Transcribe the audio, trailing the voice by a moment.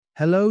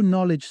Hello,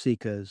 knowledge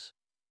seekers.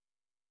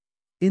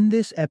 In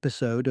this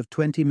episode of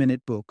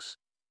 20-Minute Books,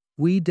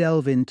 we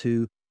delve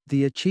into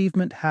The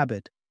Achievement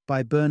Habit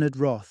by Bernard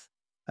Roth,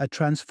 a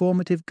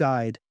transformative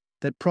guide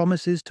that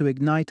promises to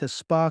ignite a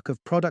spark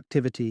of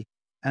productivity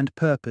and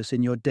purpose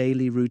in your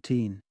daily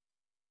routine.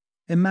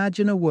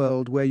 Imagine a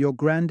world where your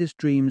grandest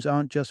dreams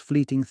aren't just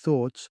fleeting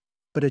thoughts,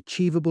 but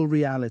achievable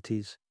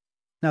realities.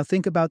 Now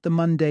think about the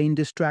mundane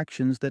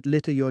distractions that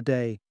litter your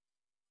day: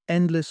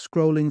 endless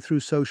scrolling through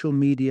social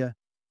media,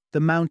 the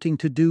mounting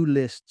to-do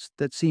lists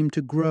that seem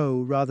to grow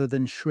rather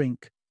than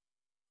shrink.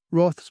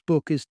 Roth's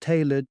book is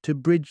tailored to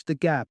bridge the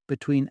gap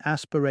between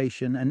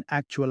aspiration and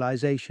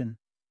actualization,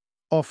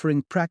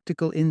 offering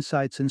practical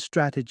insights and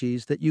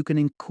strategies that you can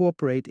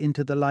incorporate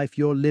into the life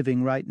you're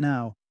living right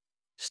now,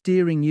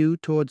 steering you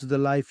towards the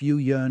life you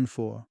yearn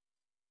for.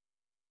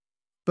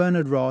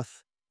 Bernard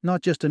Roth,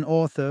 not just an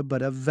author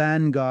but a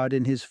vanguard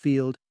in his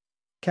field,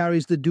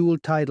 carries the dual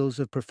titles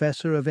of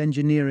Professor of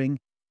Engineering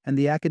and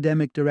the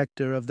Academic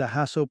Director of the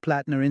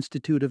Hasso-Plattner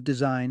Institute of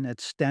Design at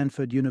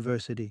Stanford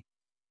University.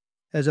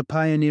 As a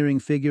pioneering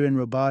figure in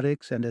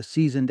robotics and a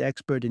seasoned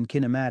expert in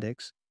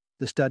kinematics,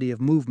 the study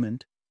of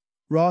movement,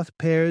 Roth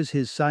pairs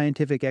his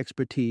scientific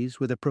expertise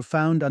with a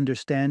profound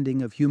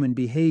understanding of human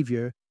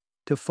behavior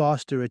to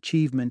foster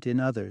achievement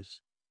in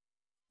others.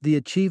 The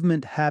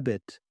Achievement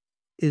Habit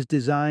is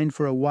designed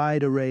for a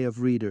wide array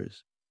of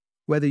readers.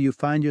 Whether you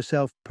find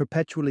yourself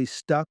perpetually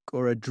stuck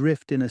or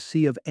adrift in a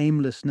sea of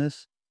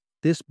aimlessness,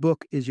 this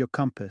book is your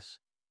compass.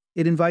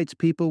 It invites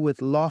people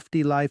with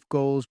lofty life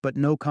goals but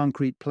no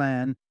concrete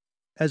plan,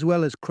 as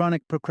well as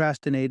chronic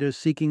procrastinators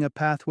seeking a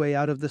pathway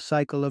out of the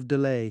cycle of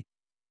delay.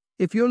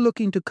 If you're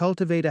looking to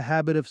cultivate a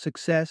habit of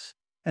success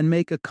and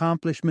make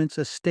accomplishments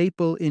a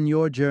staple in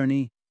your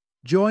journey,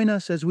 join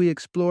us as we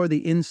explore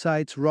the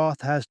insights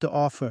Roth has to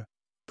offer.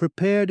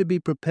 Prepare to be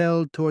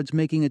propelled towards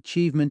making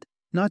achievement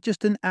not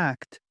just an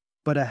act,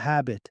 but a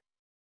habit.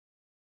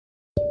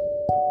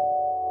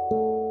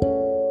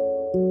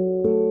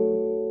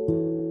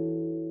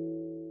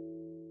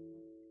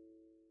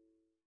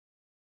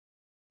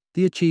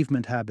 The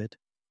Achievement Habit.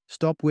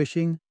 Stop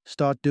wishing,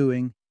 start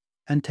doing,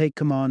 and take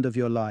command of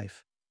your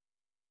life.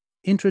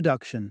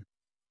 Introduction.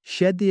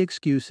 Shed the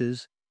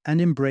excuses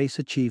and embrace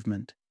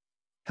achievement.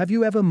 Have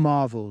you ever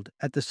marveled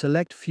at the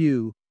select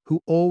few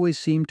who always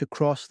seem to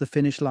cross the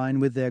finish line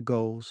with their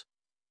goals?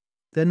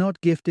 They're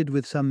not gifted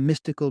with some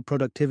mystical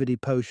productivity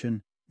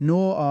potion,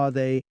 nor are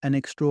they an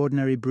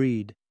extraordinary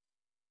breed.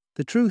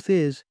 The truth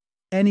is,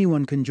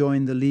 anyone can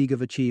join the League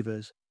of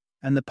Achievers,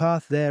 and the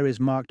path there is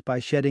marked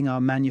by shedding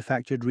our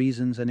manufactured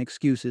reasons and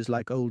excuses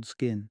like old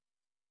skin.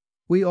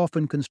 We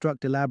often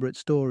construct elaborate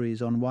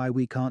stories on why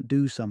we can't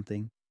do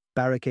something,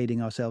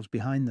 barricading ourselves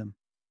behind them.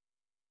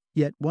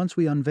 Yet once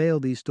we unveil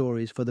these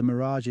stories for the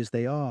mirages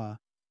they are,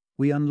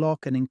 we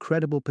unlock an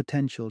incredible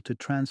potential to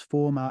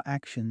transform our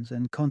actions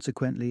and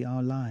consequently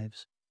our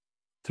lives.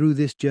 Through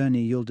this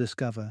journey you'll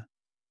discover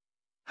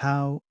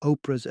how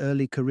Oprah's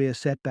early career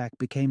setback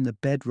became the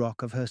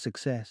bedrock of her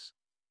success,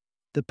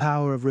 the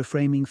power of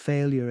reframing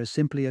failure as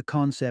simply a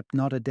concept,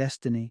 not a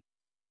destiny,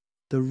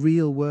 the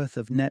real worth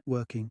of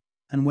networking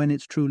and when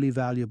it's truly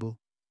valuable.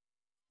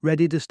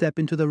 Ready to step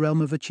into the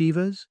realm of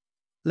achievers?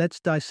 Let's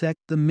dissect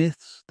the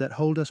myths that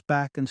hold us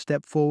back and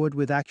step forward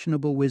with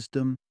actionable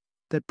wisdom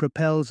that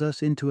propels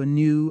us into a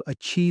new,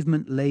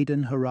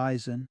 achievement-laden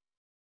horizon.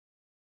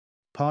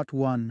 Part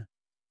 1.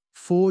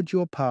 Forge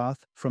your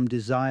path from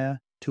desire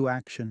to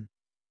action.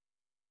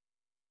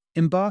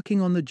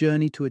 Embarking on the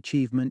journey to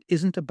achievement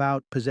isn't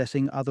about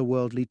possessing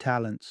otherworldly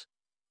talents.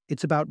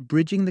 It's about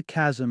bridging the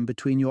chasm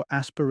between your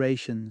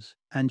aspirations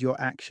and your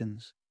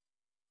actions.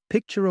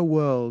 Picture a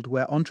world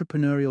where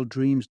entrepreneurial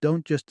dreams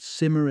don't just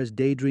simmer as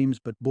daydreams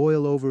but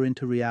boil over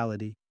into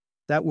reality.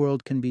 That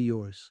world can be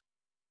yours.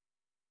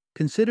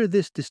 Consider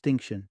this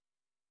distinction: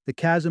 the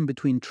chasm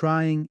between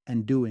trying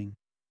and doing.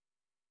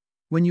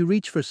 When you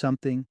reach for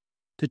something,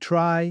 to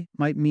try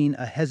might mean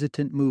a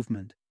hesitant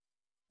movement,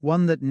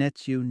 one that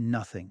nets you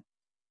nothing.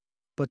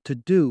 But to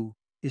do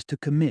is to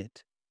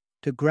commit,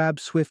 to grab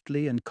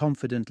swiftly and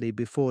confidently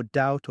before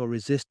doubt or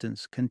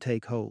resistance can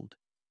take hold.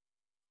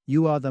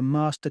 You are the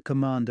master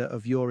commander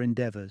of your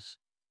endeavors.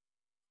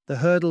 The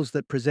hurdles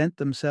that present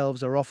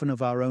themselves are often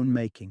of our own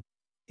making,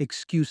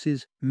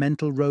 excuses,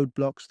 mental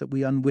roadblocks that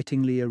we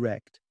unwittingly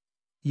erect.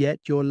 Yet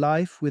your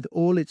life, with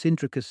all its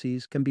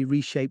intricacies, can be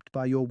reshaped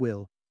by your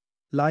will.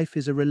 Life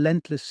is a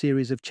relentless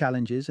series of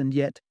challenges, and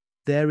yet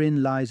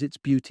therein lies its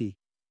beauty.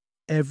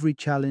 Every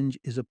challenge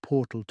is a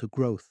portal to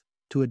growth,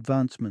 to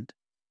advancement.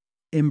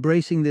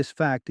 Embracing this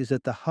fact is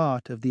at the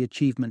heart of the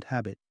achievement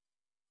habit.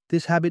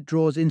 This habit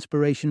draws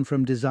inspiration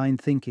from design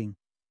thinking,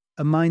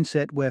 a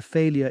mindset where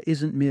failure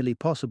isn't merely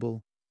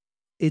possible,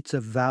 it's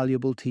a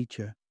valuable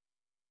teacher.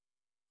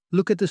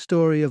 Look at the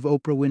story of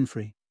Oprah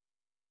Winfrey.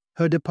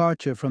 Her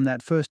departure from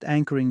that first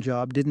anchoring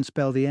job didn't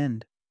spell the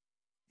end.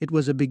 It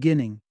was a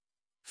beginning,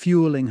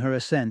 fueling her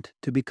ascent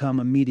to become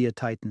a media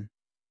titan.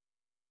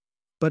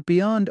 But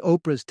beyond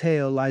Oprah's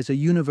tale lies a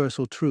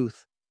universal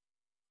truth.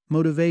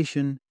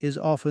 Motivation is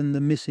often the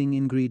missing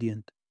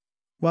ingredient.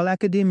 While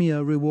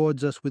academia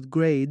rewards us with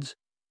grades,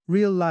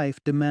 real life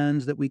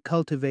demands that we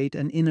cultivate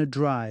an inner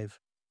drive,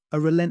 a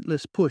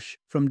relentless push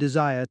from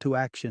desire to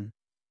action.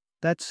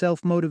 That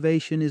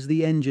self-motivation is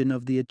the engine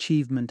of the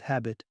achievement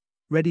habit,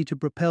 ready to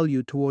propel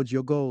you towards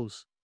your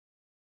goals.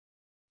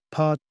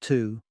 Part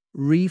 2.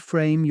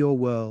 Reframe your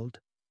world.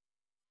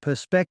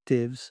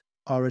 Perspectives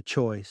are a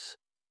choice.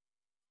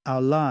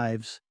 Our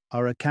lives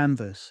are a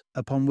canvas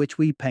upon which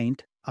we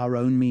paint our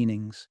own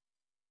meanings.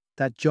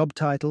 That job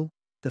title,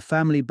 the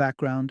family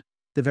background,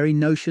 the very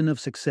notion of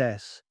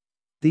success,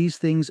 these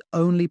things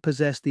only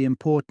possess the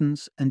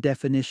importance and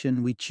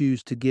definition we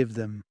choose to give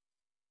them.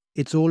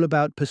 It's all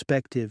about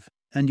perspective,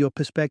 and your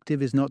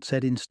perspective is not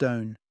set in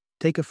stone.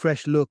 Take a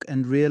fresh look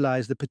and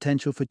realize the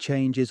potential for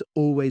change is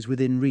always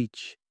within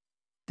reach.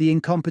 The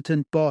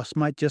incompetent boss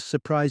might just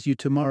surprise you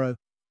tomorrow,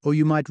 or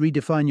you might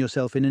redefine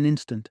yourself in an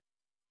instant.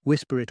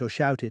 Whisper it or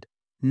shout it.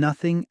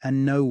 Nothing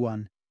and no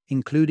one,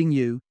 including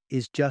you,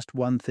 is just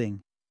one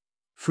thing.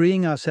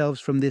 Freeing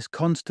ourselves from this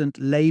constant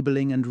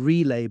labeling and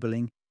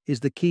relabeling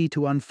is the key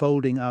to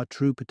unfolding our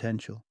true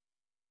potential.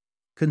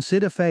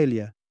 Consider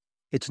failure.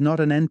 It's not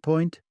an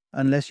endpoint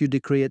unless you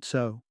decree it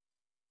so.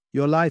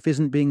 Your life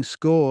isn't being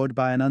scored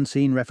by an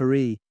unseen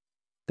referee.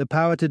 The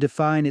power to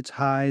define its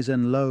highs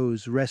and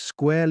lows rests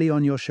squarely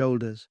on your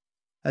shoulders.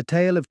 A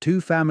Tale of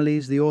Two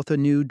Families, the author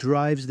knew,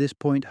 drives this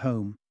point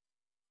home.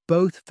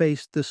 Both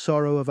faced the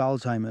sorrow of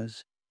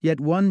Alzheimer's,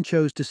 yet one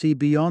chose to see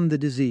beyond the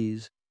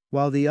disease,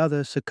 while the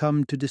other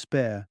succumbed to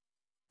despair.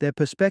 Their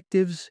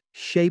perspectives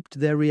shaped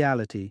their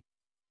reality,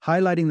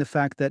 highlighting the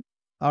fact that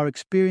our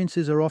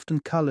experiences are often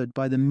colored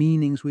by the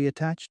meanings we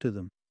attach to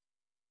them.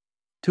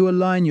 To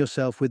align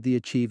yourself with the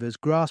achievers,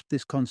 grasp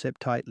this concept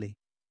tightly.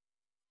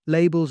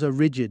 Labels are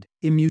rigid,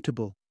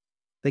 immutable.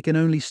 They can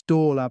only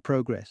stall our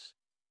progress.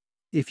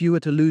 If you were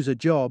to lose a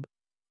job,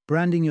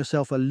 branding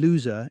yourself a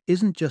loser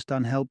isn't just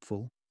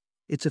unhelpful,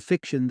 it's a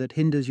fiction that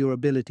hinders your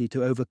ability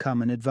to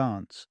overcome and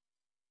advance.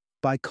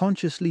 By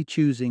consciously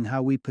choosing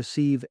how we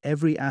perceive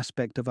every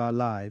aspect of our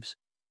lives,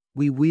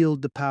 we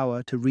wield the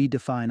power to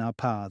redefine our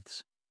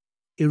paths.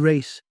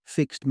 Erase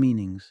fixed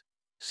meanings,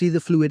 see the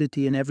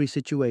fluidity in every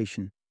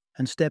situation,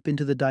 and step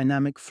into the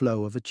dynamic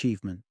flow of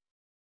achievement.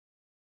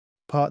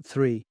 Part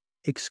 3.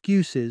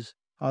 Excuses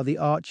are the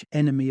arch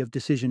enemy of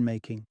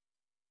decision-making.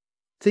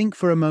 Think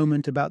for a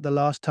moment about the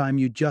last time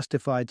you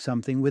justified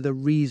something with a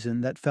reason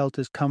that felt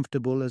as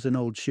comfortable as an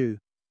old shoe.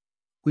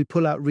 We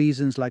pull out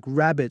reasons like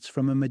rabbits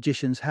from a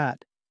magician's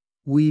hat,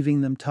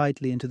 weaving them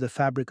tightly into the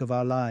fabric of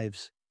our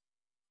lives.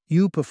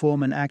 You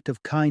perform an act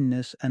of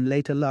kindness and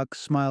later luck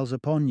smiles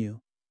upon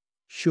you.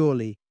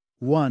 Surely,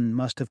 one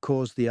must have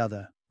caused the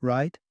other,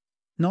 right?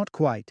 Not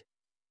quite.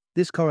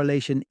 This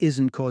correlation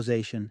isn't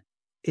causation.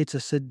 It's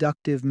a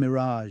seductive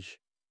mirage.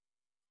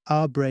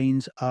 Our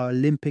brains are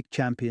Olympic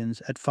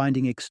champions at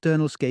finding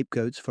external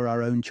scapegoats for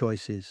our own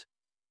choices.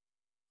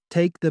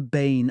 Take the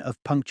bane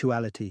of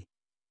punctuality,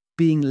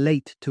 being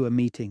late to a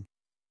meeting.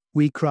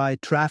 We cry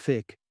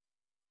traffic,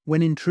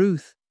 when in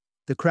truth,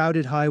 the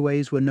crowded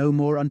highways were no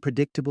more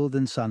unpredictable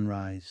than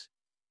sunrise.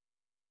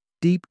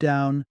 Deep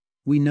down,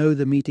 we know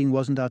the meeting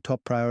wasn't our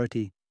top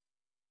priority.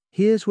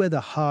 Here's where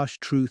the harsh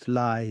truth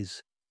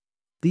lies.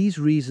 These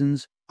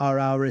reasons are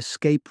our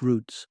escape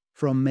routes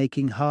from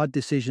making hard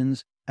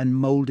decisions and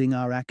molding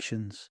our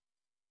actions.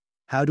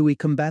 How do we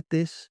combat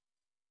this?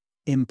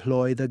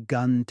 Employ the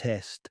gun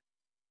test.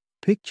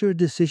 Picture a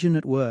decision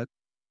at work,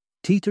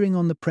 teetering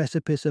on the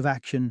precipice of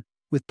action,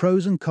 with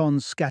pros and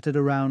cons scattered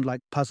around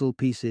like puzzle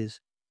pieces.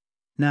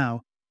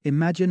 Now,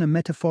 imagine a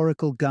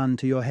metaphorical gun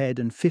to your head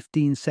and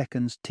 15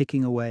 seconds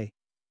ticking away.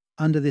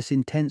 Under this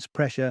intense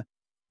pressure,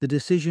 the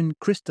decision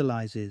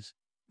crystallizes,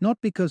 not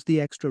because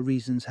the extra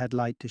reasons had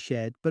light to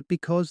shed, but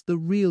because the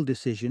real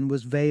decision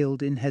was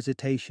veiled in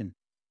hesitation.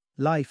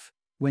 Life,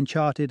 when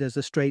charted as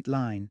a straight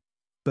line,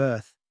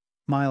 birth,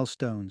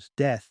 milestones,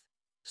 death,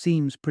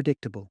 seems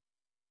predictable.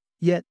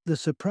 Yet the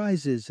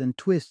surprises and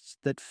twists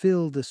that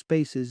fill the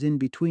spaces in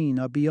between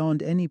are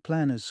beyond any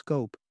planner's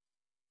scope.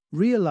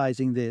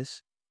 Realizing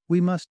this,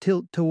 we must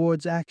tilt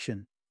towards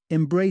action,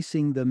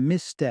 embracing the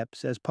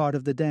missteps as part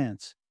of the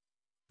dance.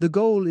 The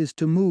goal is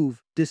to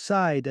move,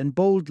 decide, and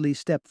boldly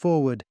step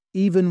forward,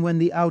 even when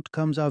the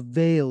outcomes are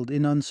veiled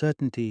in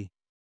uncertainty.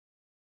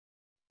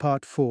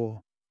 Part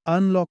 4.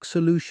 Unlock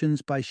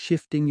solutions by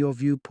shifting your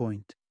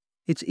viewpoint.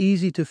 It's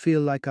easy to feel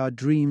like our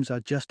dreams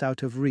are just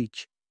out of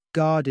reach,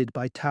 guarded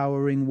by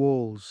towering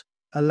walls,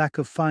 a lack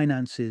of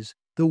finances,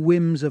 the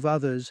whims of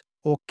others,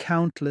 or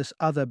countless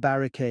other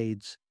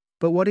barricades.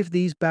 But what if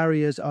these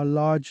barriers are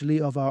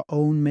largely of our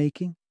own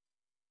making?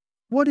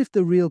 What if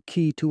the real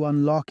key to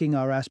unlocking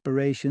our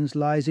aspirations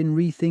lies in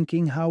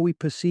rethinking how we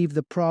perceive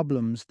the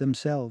problems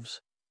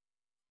themselves?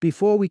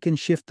 Before we can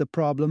shift the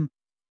problem,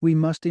 we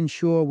must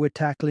ensure we're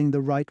tackling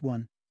the right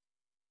one.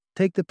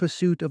 Take the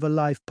pursuit of a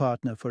life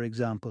partner, for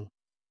example.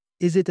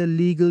 Is it a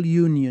legal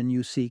union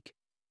you seek?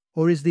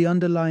 Or is the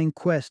underlying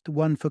quest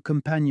one for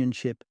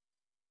companionship?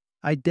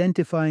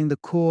 Identifying the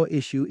core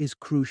issue is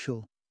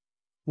crucial.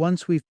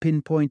 Once we've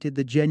pinpointed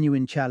the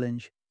genuine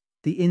challenge,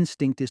 the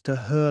instinct is to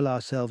hurl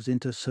ourselves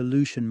into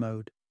solution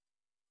mode.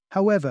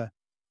 However,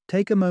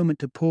 take a moment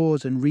to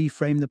pause and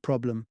reframe the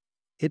problem.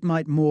 It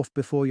might morph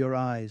before your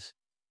eyes.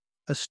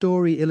 A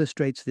story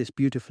illustrates this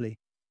beautifully.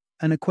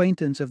 An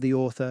acquaintance of the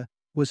author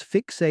was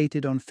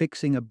fixated on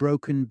fixing a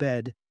broken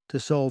bed to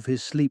solve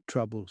his sleep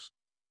troubles.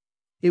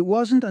 It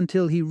wasn't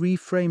until he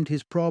reframed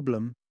his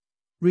problem,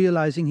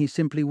 realizing he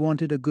simply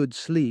wanted a good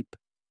sleep,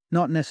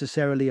 not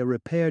necessarily a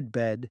repaired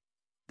bed,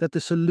 that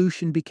the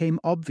solution became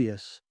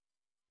obvious: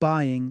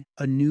 buying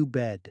a new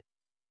bed.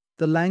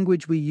 The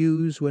language we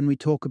use when we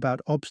talk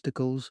about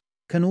obstacles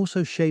can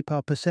also shape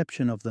our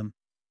perception of them.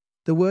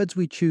 The words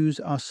we choose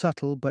are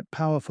subtle but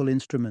powerful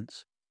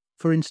instruments.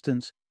 For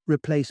instance,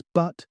 replace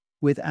but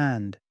with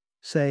and.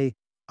 Say,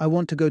 I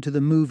want to go to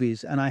the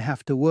movies and I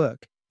have to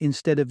work,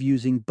 instead of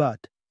using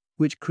but,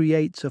 which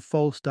creates a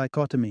false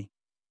dichotomy.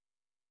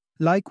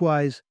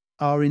 Likewise,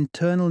 our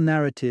internal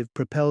narrative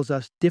propels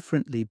us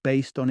differently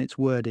based on its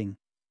wording.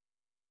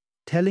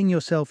 Telling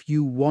yourself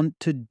you want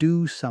to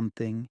do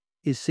something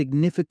is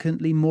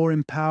significantly more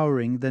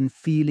empowering than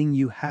feeling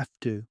you have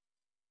to.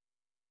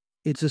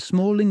 It's a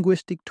small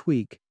linguistic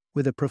tweak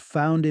with a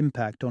profound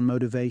impact on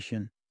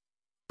motivation.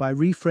 By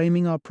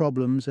reframing our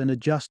problems and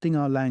adjusting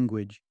our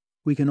language,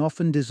 we can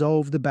often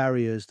dissolve the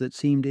barriers that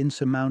seemed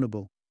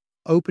insurmountable,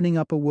 opening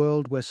up a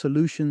world where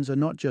solutions are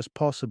not just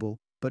possible,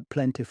 but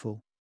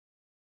plentiful.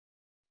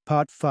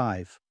 Part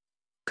 5.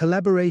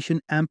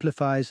 Collaboration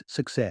amplifies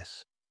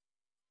success.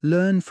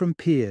 Learn from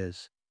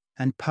peers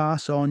and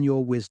pass on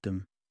your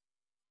wisdom.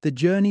 The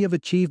journey of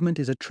achievement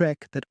is a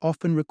trek that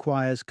often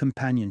requires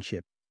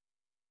companionship.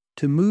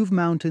 To move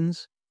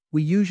mountains,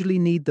 we usually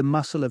need the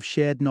muscle of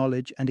shared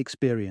knowledge and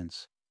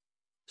experience.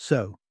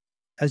 So,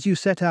 as you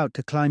set out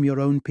to climb your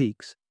own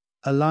peaks,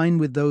 align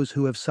with those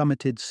who have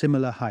summited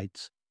similar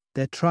heights.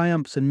 Their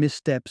triumphs and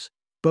missteps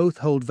both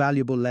hold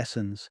valuable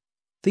lessons.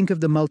 Think of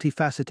the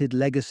multifaceted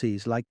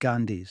legacies like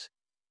Gandhi's.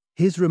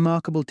 His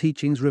remarkable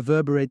teachings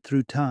reverberate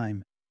through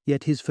time,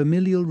 yet his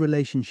familial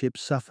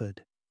relationships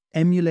suffered.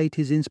 Emulate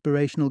his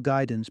inspirational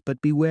guidance,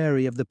 but be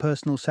wary of the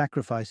personal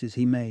sacrifices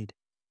he made.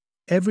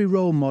 Every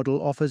role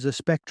model offers a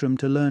spectrum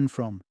to learn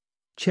from.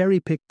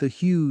 Cherry-pick the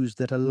hues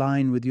that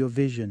align with your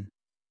vision.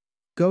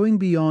 Going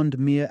beyond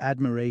mere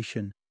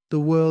admiration, the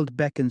world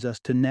beckons us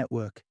to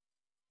network.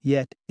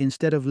 Yet,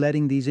 instead of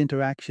letting these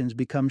interactions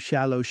become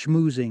shallow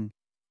schmoozing,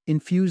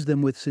 infuse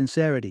them with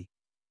sincerity.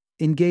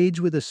 Engage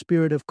with a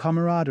spirit of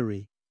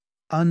camaraderie.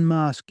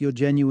 Unmask your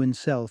genuine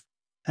self,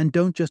 and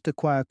don't just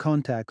acquire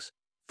contacts,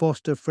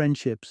 foster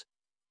friendships.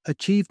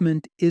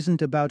 Achievement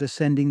isn't about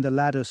ascending the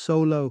ladder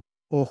solo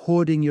or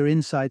hoarding your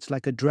insights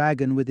like a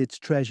dragon with its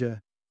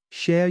treasure.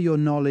 Share your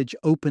knowledge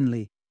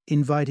openly,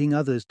 inviting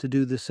others to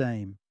do the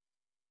same.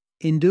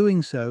 In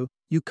doing so,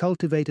 you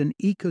cultivate an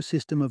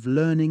ecosystem of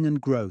learning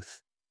and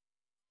growth.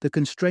 The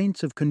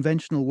constraints of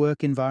conventional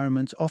work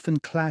environments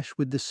often clash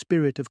with the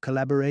spirit of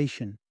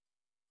collaboration.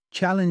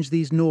 Challenge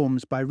these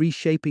norms by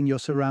reshaping your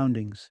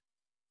surroundings.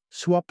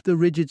 Swap the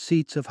rigid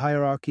seats of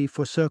hierarchy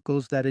for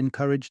circles that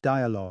encourage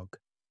dialogue.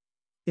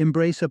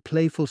 Embrace a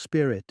playful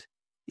spirit,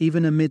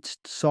 even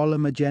amidst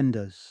solemn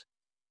agendas.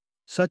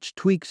 Such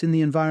tweaks in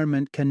the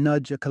environment can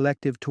nudge a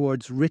collective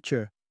towards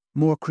richer,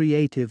 more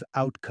creative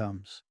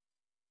outcomes.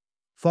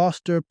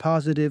 Foster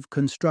positive,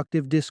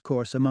 constructive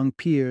discourse among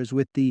peers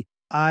with the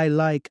I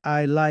like,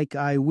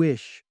 I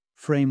wish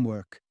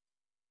framework.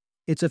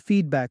 It's a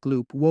feedback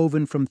loop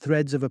woven from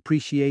threads of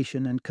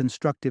appreciation and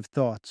constructive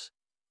thoughts,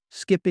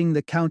 skipping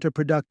the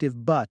counterproductive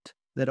but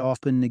that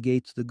often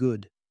negates the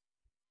good.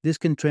 This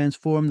can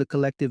transform the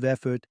collective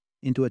effort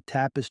into a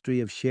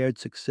tapestry of shared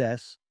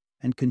success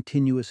and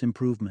continuous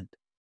improvement.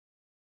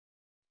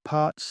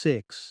 Part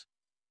 6.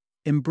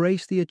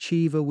 Embrace the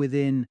achiever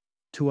within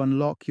to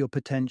unlock your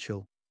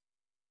potential.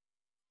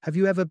 Have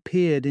you ever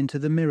peered into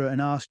the mirror and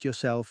asked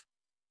yourself,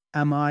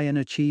 am I an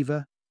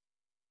achiever?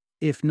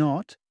 If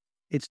not,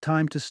 it's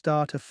time to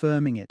start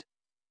affirming it,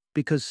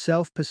 because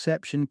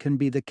self-perception can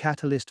be the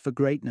catalyst for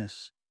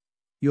greatness.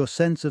 Your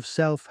sense of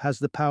self has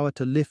the power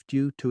to lift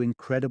you to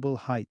incredible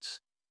heights.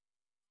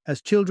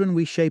 As children,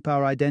 we shape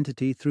our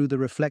identity through the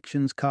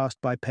reflections cast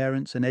by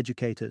parents and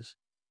educators.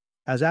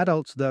 As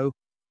adults, though,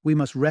 we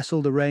must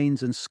wrestle the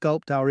reins and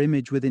sculpt our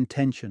image with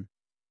intention.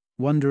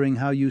 Wondering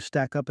how you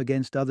stack up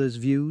against others'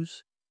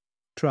 views?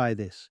 Try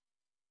this.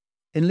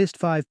 Enlist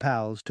 5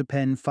 pals to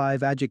pen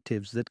 5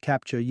 adjectives that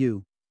capture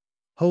you.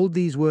 Hold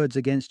these words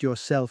against your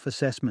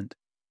self-assessment.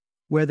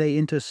 Where they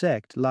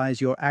intersect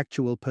lies your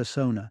actual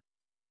persona.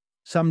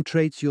 Some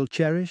traits you'll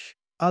cherish,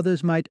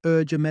 others might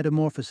urge a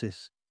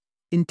metamorphosis.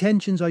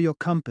 Intentions are your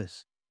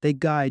compass. They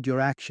guide your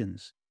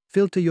actions.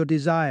 Filter your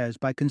desires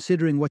by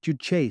considering what you'd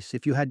chase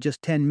if you had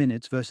just 10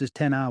 minutes versus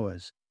 10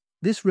 hours.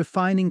 This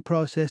refining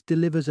process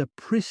delivers a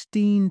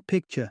pristine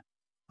picture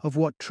of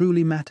what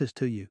truly matters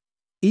to you.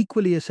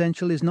 Equally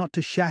essential is not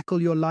to shackle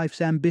your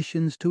life's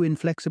ambitions to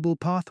inflexible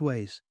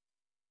pathways.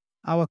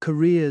 Our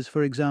careers,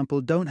 for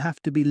example, don't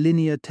have to be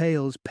linear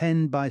tales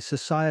penned by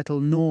societal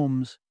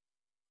norms.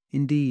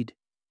 Indeed,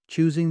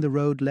 choosing the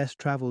road less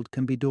traveled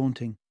can be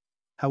daunting.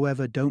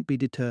 However, don't be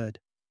deterred.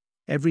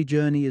 Every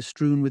journey is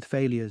strewn with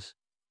failures.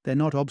 They're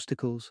not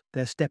obstacles,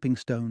 they're stepping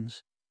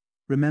stones.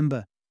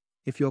 Remember,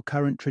 if your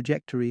current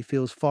trajectory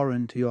feels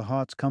foreign to your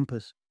heart's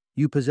compass,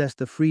 you possess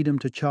the freedom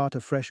to chart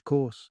a fresh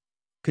course.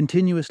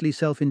 Continuously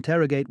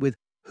self-interrogate with,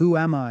 who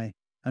am I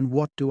and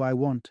what do I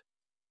want?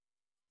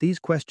 These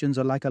questions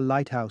are like a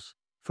lighthouse,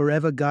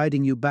 forever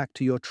guiding you back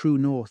to your true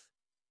north.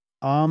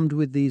 Armed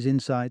with these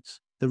insights,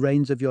 the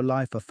reins of your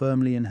life are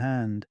firmly in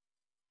hand.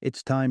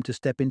 It's time to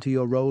step into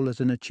your role as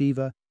an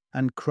achiever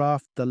and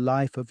craft the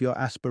life of your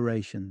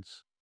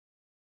aspirations.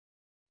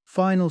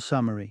 Final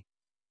summary.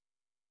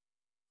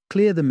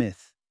 Clear the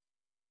myth.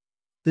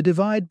 The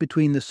divide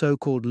between the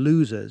so-called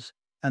losers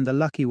and the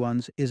lucky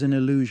ones is an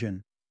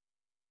illusion.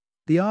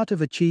 The art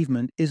of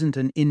achievement isn't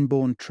an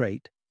inborn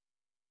trait.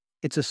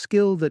 It's a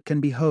skill that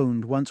can be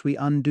honed once we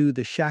undo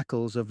the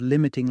shackles of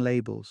limiting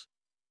labels.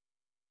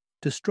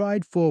 To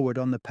stride forward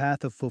on the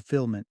path of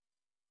fulfillment,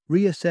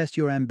 reassess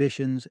your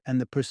ambitions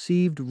and the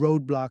perceived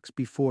roadblocks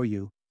before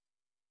you.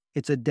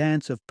 It's a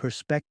dance of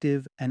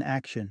perspective and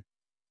action.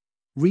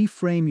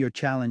 Reframe your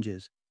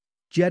challenges,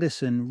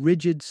 jettison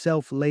rigid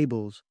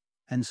self-labels,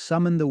 and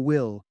summon the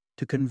will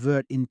to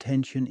convert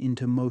intention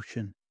into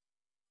motion.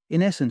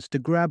 In essence, to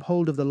grab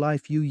hold of the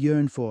life you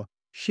yearn for,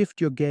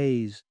 shift your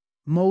gaze,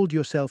 mold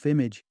your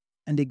self-image,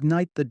 and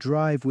ignite the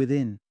drive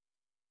within.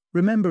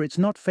 Remember, it's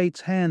not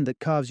fate's hand that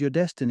carves your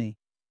destiny.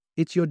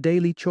 It's your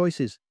daily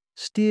choices,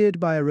 steered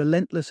by a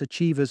relentless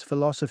achiever's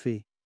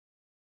philosophy.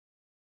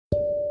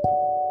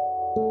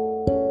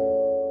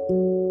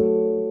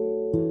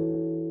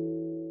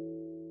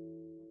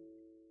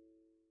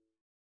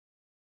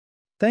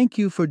 Thank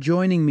you for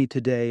joining me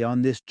today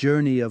on this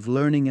journey of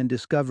learning and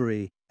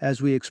discovery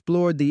as we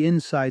explored the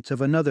insights of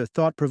another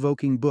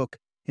thought-provoking book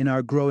in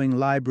our growing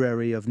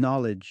library of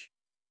knowledge.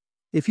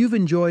 If you've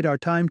enjoyed our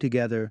time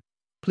together,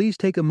 please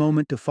take a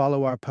moment to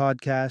follow our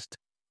podcast,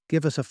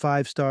 give us a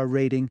 5-star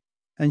rating,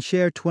 and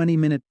share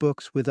 20-minute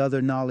books with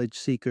other knowledge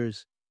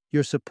seekers.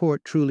 Your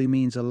support truly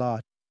means a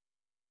lot.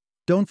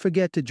 Don't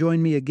forget to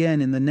join me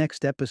again in the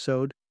next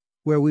episode,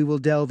 where we will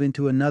delve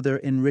into another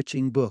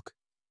enriching book.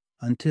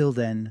 Until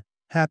then,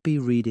 happy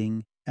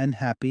reading and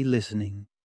happy listening.